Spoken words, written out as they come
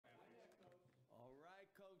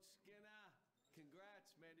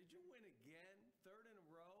Congrats, man. Did you win again? Third in a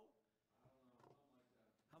row?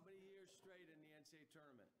 How many years straight in the NCAA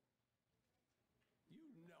tournament?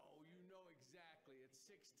 You know exactly. It's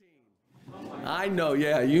 16. I know,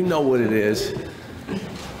 yeah, you know what it is.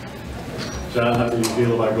 John, how do you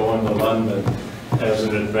feel about going to London as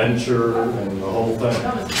an adventure and the whole thing?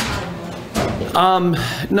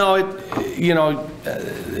 No,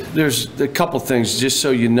 there's a couple things, just so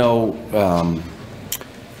you know.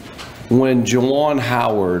 When Juwan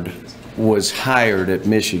Howard was hired at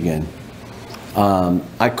Michigan,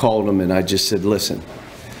 I called him and I just said, listen,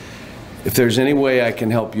 if there's any way I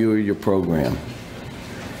can help you or your program,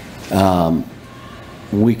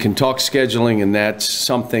 we can talk scheduling, and that's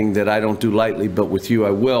something that I don't do lightly, but with you I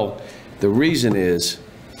will. The reason is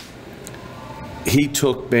he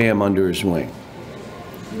took Bam under his wing.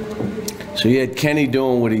 So he had Kenny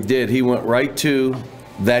doing what he did. He went right to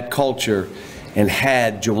that culture and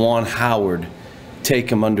had Juwan Howard take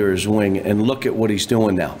him under his wing, and look at what he's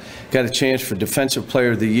doing now. Got a chance for Defensive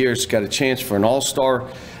Player of the Year. It's got a chance for an All-Star.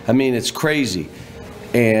 I mean, it's crazy.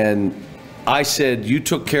 And I said, you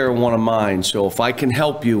took care of one of mine, so if I can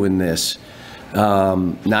help you in this.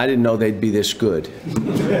 Now, I didn't know they'd be this good.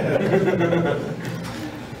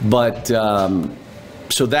 But,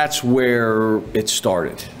 so that's where it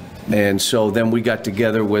started. And so then we got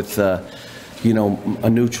together with, you know, a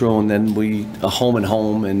neutral, and then a home and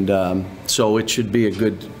home. And so it should be a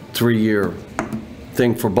good 3-year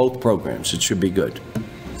thing for both programs. It should be good.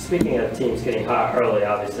 Speaking of teams getting hot early,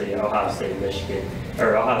 obviously Ohio State and Michigan,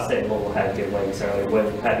 or Ohio State and Louisville had good wins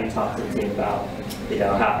early. Have you talked to the team about, you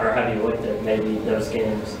know, or have you looked at maybe those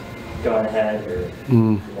games going ahead? Or,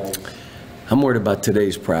 you know? I'm worried about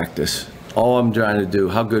today's practice. All I'm trying to do,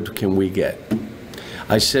 how good can we get?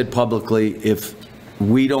 I said publicly, if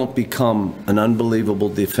we don't become an unbelievable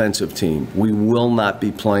defensive team, we will not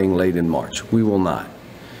be playing late in March. We will not.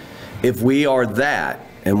 If we are that,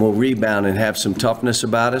 and we'll rebound and have some toughness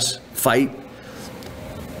about us, fight,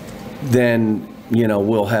 then, you know,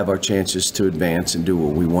 we'll have our chances to advance and do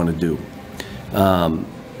what we want to do.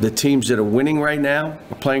 The teams that are winning right now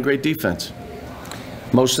are playing great defense.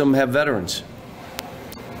 Most of them have veterans.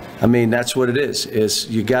 I mean, that's what it is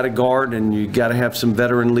you got to guard, and you got to have some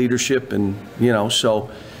veteran leadership, and, you know,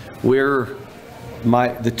 so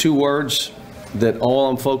the 2 words that all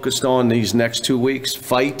I'm focused on these next 2 weeks,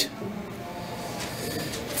 fight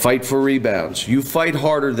for rebounds. You fight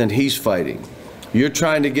harder than he's fighting. You're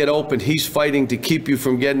trying to get open. He's fighting to keep you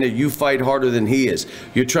from getting it. You fight harder than he is.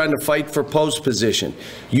 You're trying to fight for post position.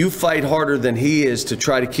 You fight harder than he is to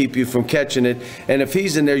try to keep you from catching it. And if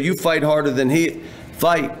he's in there, you fight harder than he.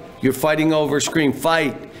 Fight. You're fighting over a screen.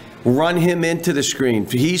 Fight. Run him into the screen.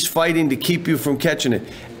 He's fighting to keep you from catching it.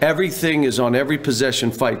 Everything is on every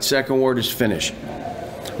possession fight. Second word is finish.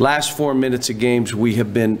 Last 4 minutes of games, we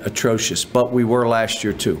have been atrocious, but we were last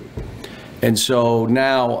year too. And so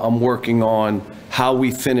now I'm working on how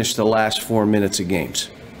we finish the last 4 minutes of games.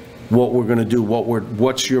 What we're going to do,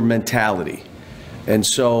 what's your mentality? And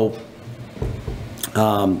so,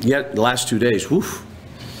 the last 2 days, woof.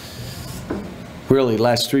 Really,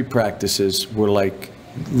 last 3 practices were like,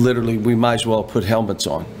 literally, we might as well put helmets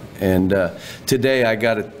on. And today I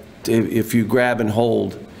got to, if you grab and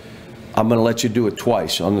hold, I'm going to let you do it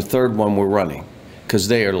twice. On the 3rd one, we're running, because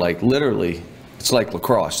they are like, literally, it's like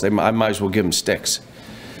lacrosse. I might as well give them sticks.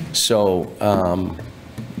 So,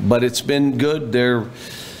 but it's been good. They're,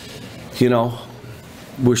 you know,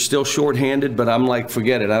 we're still shorthanded, but I'm like,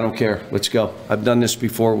 forget it. I don't care. Let's go. I've done this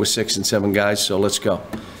before with 6 and 7 guys, so let's go.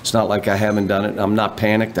 It's not like I haven't done it. I'm not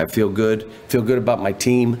panicked. I feel good. Feel good about my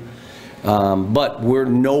team. But we're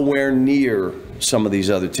nowhere near some of these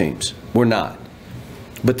other teams. We're not.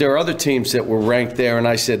 But there are other teams that were ranked there, and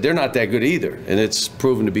I said, they're not that good either, and it's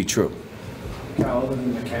proven to be true. Kyle, other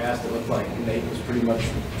than the cast, it looked like Nate was pretty much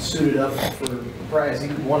suited up for practice.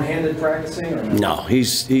 Is he one-handed practicing? Or no,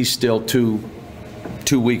 he's still two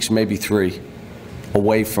weeks, maybe 3,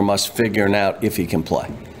 away from us figuring out if he can play.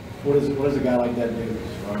 What does a guy like that do?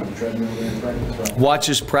 On the treadmill in practice? Right?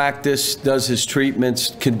 Watches practice, does his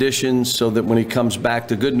treatments, conditions, so that when he comes back,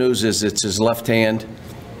 the good news is it's his left hand.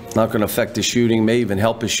 Not going to affect his shooting, may even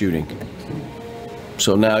help his shooting.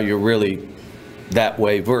 So now you're really that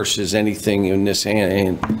way versus anything in this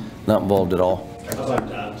hand, not involved at all. I thought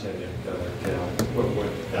Don said it,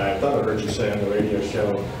 I thought I heard you say on the radio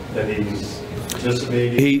show that he's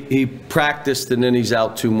participating. He practiced, and then he's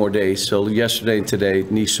out 2 more days. So yesterday and today,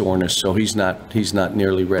 knee soreness. So he's not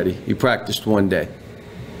nearly ready. He practiced 1 day,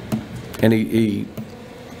 and he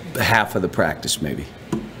half of the practice maybe.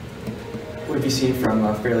 What have you seen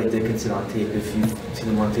from Fairleigh Dickinson on tape, if you've seen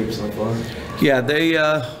them on tape so far? Yeah,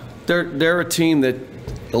 they're a team that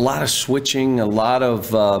a lot of switching, a lot of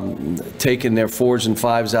taking their 4s and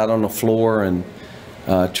 5s out on the floor and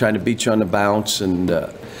trying to beat you on the bounce. And,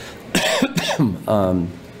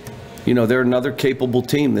 you know, they're another capable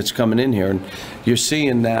team that's coming in here. And you're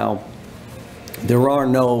seeing now there are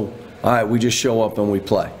no, all right, we just show up and we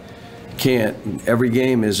play. Can't. Every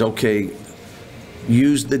game is, okay,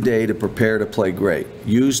 use the day to prepare to play great.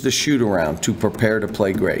 Use the shoot-around to prepare to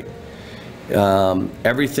play great.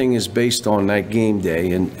 Everything is based on that game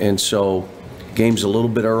day, and so game's a little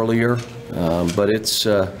bit earlier, but it's,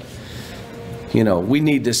 you know, we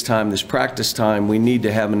need this time, this practice time. We need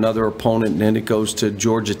to have another opponent, and then it goes to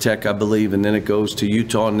Georgia Tech, I believe, and then it goes to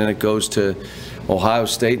Utah, and then it goes to Ohio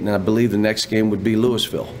State, and I believe the next game would be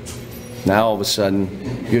Louisville. Now all of a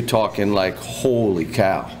sudden you're talking like, holy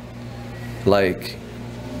cow, like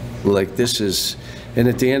this is, and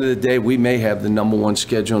at the end of the day we may have the #1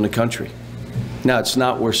 schedule in the country. Now it's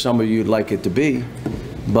not where some of you'd like it to be,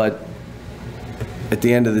 but at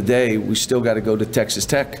the end of the day we still got to go to Texas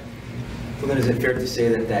Tech. Well, then is it fair to say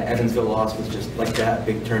that that Evansville loss was just like that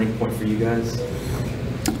big turning point for you guys?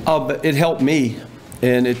 But it helped me,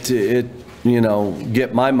 and it you know,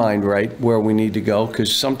 get my mind right where we need to go,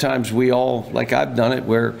 because sometimes we all, like I've done it,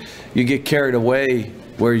 where you get carried away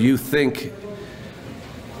where you think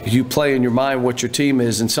you play in your mind what your team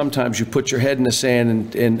is, and sometimes you put your head in the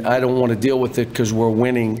sand and I don't want to deal with it because we're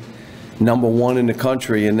winning #1 in the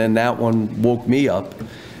country, and then that one woke me up.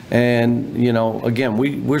 And, you know, again,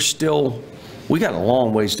 we got a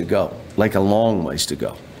long ways to go, like a long ways to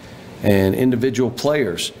go. And individual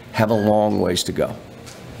players have a long ways to go.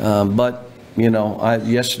 But, you know,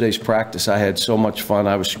 yesterday's practice, I had so much fun.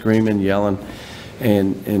 I was screaming, yelling,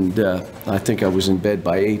 and I think I was in bed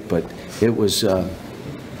by 8, but it was,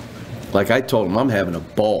 like I told them, I'm having a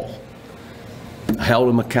ball. I held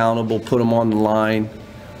them accountable, put them on the line,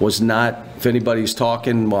 was not, if anybody's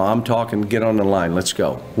talking, well, I'm talking, get on the line, let's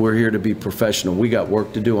go. We're here to be professional. We got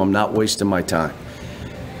work to do. I'm not wasting my time.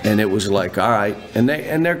 And it was like, all right, and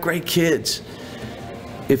they're great kids.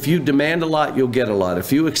 If you demand a lot, you'll get a lot.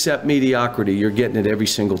 If you accept mediocrity, you're getting it every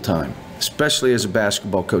single time, especially as a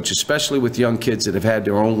basketball coach, especially with young kids that have had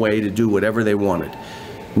their own way to do whatever they wanted.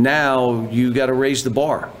 Now you got to raise the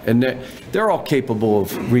bar, and they're all capable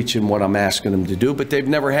of reaching what I'm asking them to do, but they've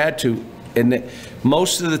never had to. And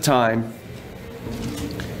most of the time,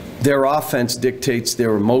 their offense dictates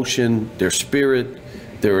their emotion, their spirit,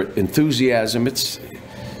 their enthusiasm.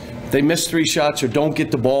 They miss 3 shots or don't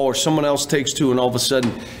get the ball, or someone else takes 2, and all of a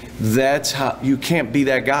sudden, that's how you can't be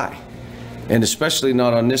that guy, and especially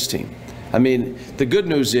not on this team. I mean, the good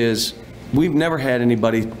news is we've never had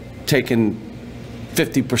anybody taking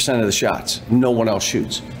 50% of the shots. No one else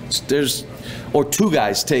shoots. Or 2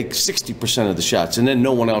 guys take 60% of the shots, and then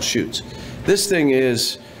no one else shoots. This thing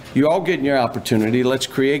is, you're all getting your opportunity. Let's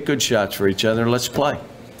create good shots for each other. Let's play.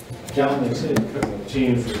 John, they say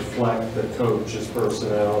teams reflect the coach's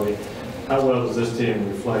personality. How well does this team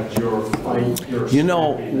reflect your fight, your You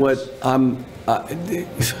know what,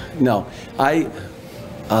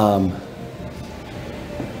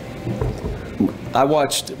 I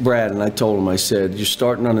watched Brad, and I told him, I said, you're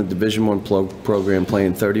starting on a Division I program,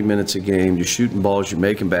 playing 30 minutes a game, you're shooting balls, you're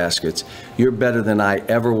making baskets, you're better than I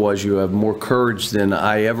ever was, you have more courage than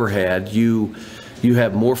I ever had, you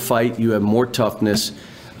have more fight, you have more toughness,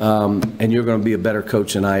 and you're going to be a better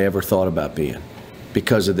coach than I ever thought about being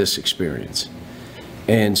because of this experience.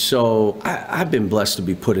 And so I've been blessed to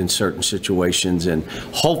be put in certain situations, and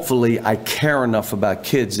hopefully I care enough about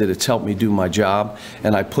kids that it's helped me do my job,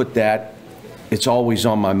 and I put that, it's always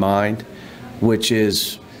on my mind, which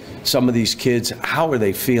is some of these kids, how are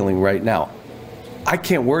they feeling right now? I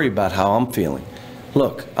can't worry about how I'm feeling.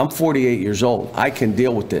 Look, I'm 48 years old. I can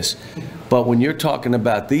deal with this. But when you're talking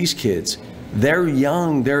about these kids, they're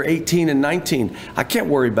young, they're 18 and 19. I can't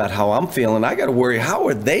worry about how I'm feeling. I got to worry, how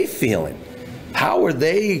are they feeling? How are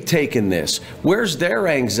they taking this? Where's their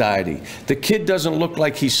anxiety? The kid doesn't look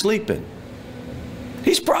like he's sleeping.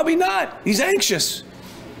 He's probably not. He's anxious.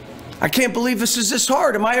 I can't believe this is this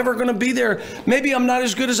hard. Am I ever going to be there? Maybe I'm not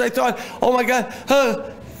as good as I thought. Oh my God,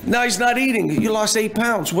 now he's not eating. You lost 8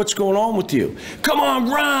 pounds. What's going on with you? Come on,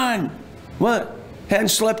 run. What? Hadn't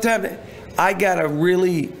slept, haven't? I got to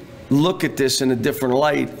really look at this in a different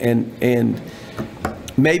light, and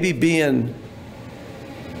maybe being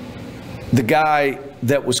the guy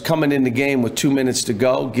that was coming in the game with 2 minutes to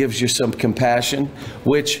go gives you some compassion,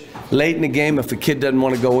 which late in the game, if a kid doesn't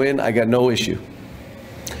want to go in, I got no issue.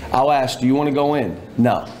 I'll ask, do you want to go in?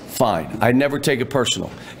 No, fine. I never take it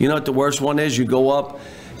personal. You know what the worst one is? You go up,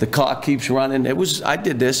 the clock keeps running. I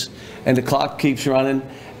did this, and the clock keeps running,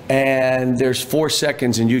 and there's 4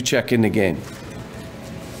 seconds and you check in the game.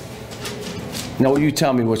 Now, you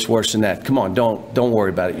tell me what's worse than that. Come on, don't worry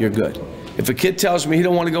about it. You're good. If a kid tells me he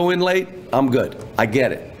don't want to go in late, I'm good. I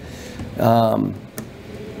get it.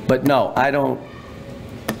 But no, I don't.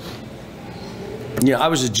 You know, I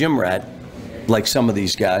was a gym rat, like some of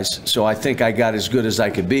these guys, so I think I got as good as I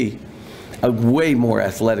could be. Way more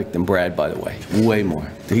athletic than Brad, by the way. Way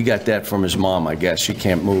more. He got that from his mom, I guess. She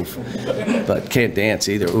can't move, but can't dance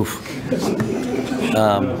either. Oof.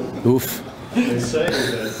 Oof. They say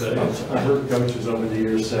that, I heard coaches over the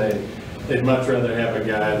years say they'd much rather have a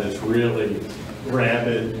guy that's really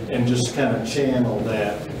rabid and just kind of channel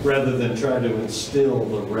that rather than try to instill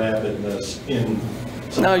the rabidness in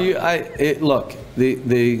somebody. No, look,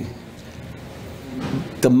 the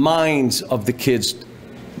minds of the kids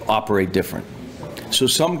operate different. So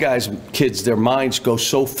some kids, their minds go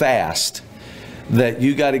so fast that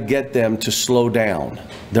you got to get them to slow down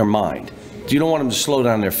their mind. You don't want them to slow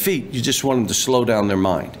down their feet, you just want them to slow down their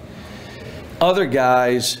mind. Other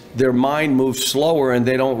guys, their mind moves slower and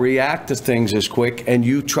they don't react to things as quick, and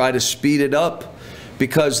you try to speed it up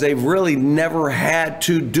because they've really never had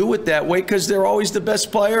to do it that way because they're always the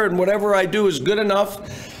best player and whatever I do is good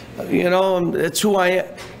enough. You know, it's who I am.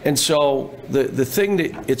 And so the thing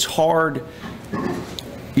that it's hard,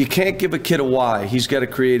 you can't give a kid a why. He's got to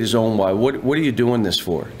create his own why. What are you doing this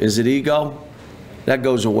for? Is it ego? That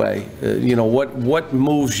goes away. You know, what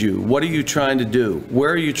moves you? What are you trying to do?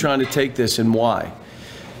 Where are you trying to take this and why?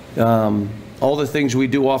 All the things we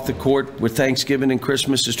do off the court with Thanksgiving and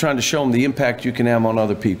Christmas is trying to show them the impact you can have on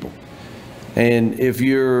other people. And if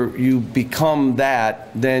you become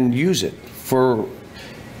that, then use it for,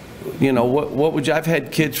 you know, what would you, I've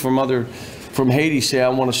had kids from Haiti say, I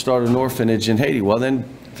want to start an orphanage in Haiti. Well, then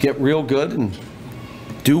get real good and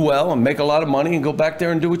do well and make a lot of money and go back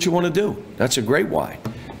there and do what you want to do. That's a great why.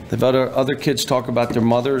 They've other kids talk about their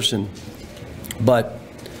mothers, but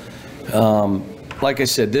like I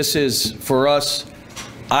said, this is for us.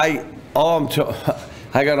 I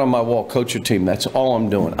got on my wall, coach your team. That's all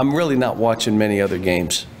I'm doing. I'm really not watching many other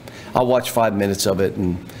games. I'll watch 5 minutes of it,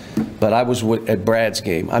 but I was at Brad's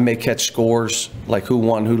game. I may catch scores like who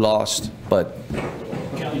won, who lost, but.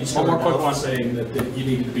 One more quick one, saying that you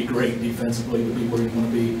needed to be great defensively to be where you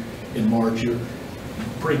want to be in March. You're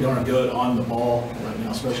pretty darn good on the ball right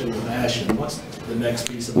now, especially with Ash. And what's the next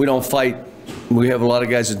piece of it? We don't fight. We have a lot of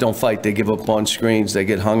guys that don't fight. They give up on screens. They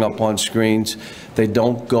get hung up on screens. They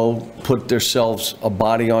don't go put themselves a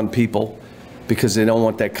body on people because they don't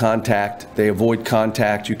want that contact. They avoid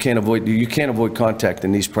contact. You can't avoid contact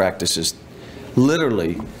in these practices.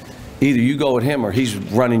 Literally, either you go at him or he's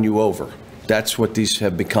running you over. That's what these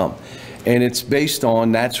have become. And it's based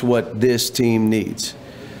on that's what this team needs.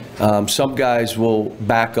 Some guys will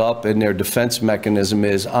back up and their defense mechanism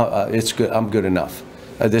is, it's good, I'm good enough.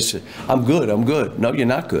 I'm good. No, you're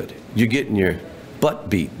not good. You're getting your butt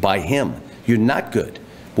beat by him. You're not good.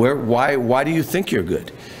 Why do you think you're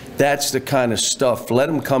good? That's the kind of stuff. Let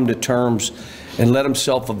him come to terms and let him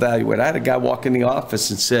self-evaluate. I had a guy walk in the office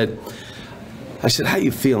and I said, how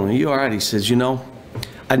you feeling? Are you all right? He says, you know,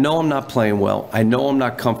 I know I'm not playing well. I know I'm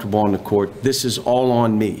not comfortable on the court. This is all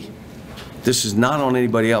on me. This is not on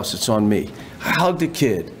anybody else. It's on me. I hugged the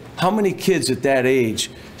kid. How many kids at that age,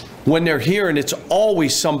 when they're here and it's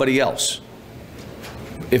always somebody else?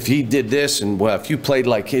 If he did this and, well, if you played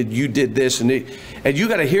like him, you did this. And you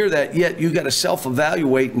got to hear that, yet you got to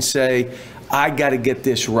self-evaluate and say, I got to get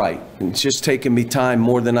this right. And it's just taking me time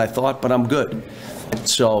more than I thought, but I'm good.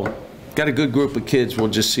 So got a good group of kids. We'll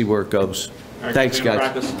just see where it goes. Right, thanks, guys.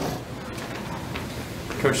 Practice.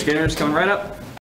 Coach Skinner's coming right up.